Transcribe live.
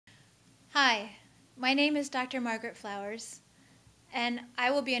Hi, my name is Dr. Margaret Flowers, and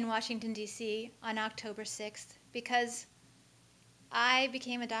I will be in Washington, D.C. on October 6th because I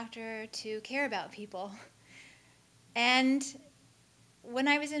became a doctor to care about people. And when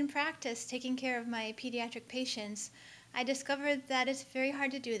I was in practice taking care of my pediatric patients, I discovered that it's very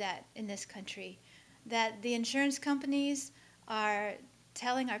hard to do that in this country, that the insurance companies are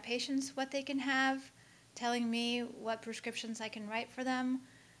telling our patients what they can have, telling me what prescriptions I can write for them,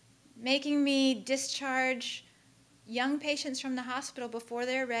 making me discharge young patients from the hospital before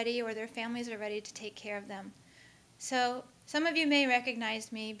they're ready or their families are ready to take care of them. So some of you may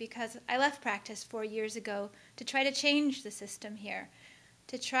recognize me because I left practice 4 years ago to try to change the system here,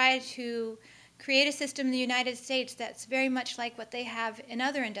 to try to create a system in the United States that's very much like what they have in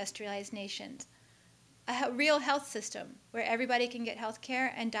other industrialized nations, a real health system where everybody can get health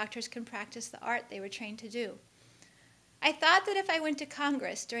care and doctors can practice the art they were trained to do. I thought that if I went to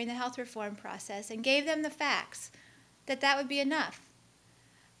Congress during the health reform process and gave them the facts, that would be enough.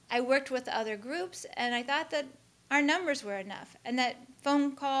 I worked with other groups, and I thought that our numbers were enough, and that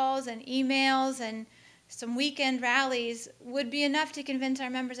phone calls and emails and some weekend rallies would be enough to convince our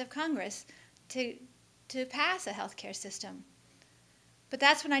members of Congress to pass a health care system. But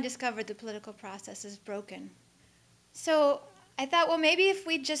that's when I discovered the political process is broken. So I thought, well, maybe if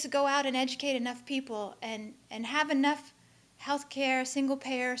we just go out and educate enough people and have enough healthcare,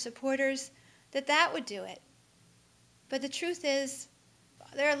 single-payer supporters, that would do it. But the truth is,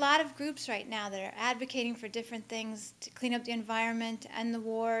 there are a lot of groups right now that are advocating for different things to clean up the environment, to end the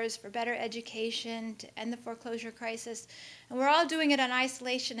wars, for better education, to end the foreclosure crisis. And we're all doing it in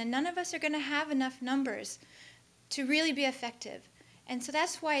isolation, and none of us are going to have enough numbers to really be effective. And so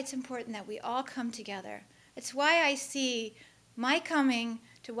that's why it's important that we all come together. It's why I see my coming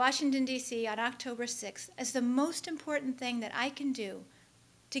to Washington, D.C. on October 6th as the most important thing that I can do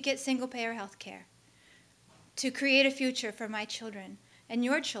to get single-payer health care, to create a future for my children and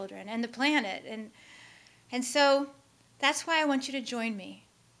your children and the planet. And so that's why I want you to join me.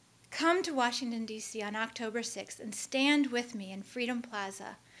 Come to Washington, D.C. on October 6th and stand with me in Freedom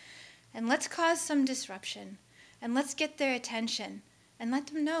Plaza. And let's cause some disruption. And let's get their attention and let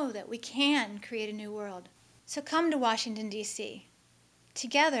them know that we can create a new world. So come to Washington, D.C.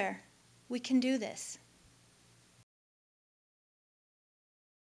 Together, we can do this.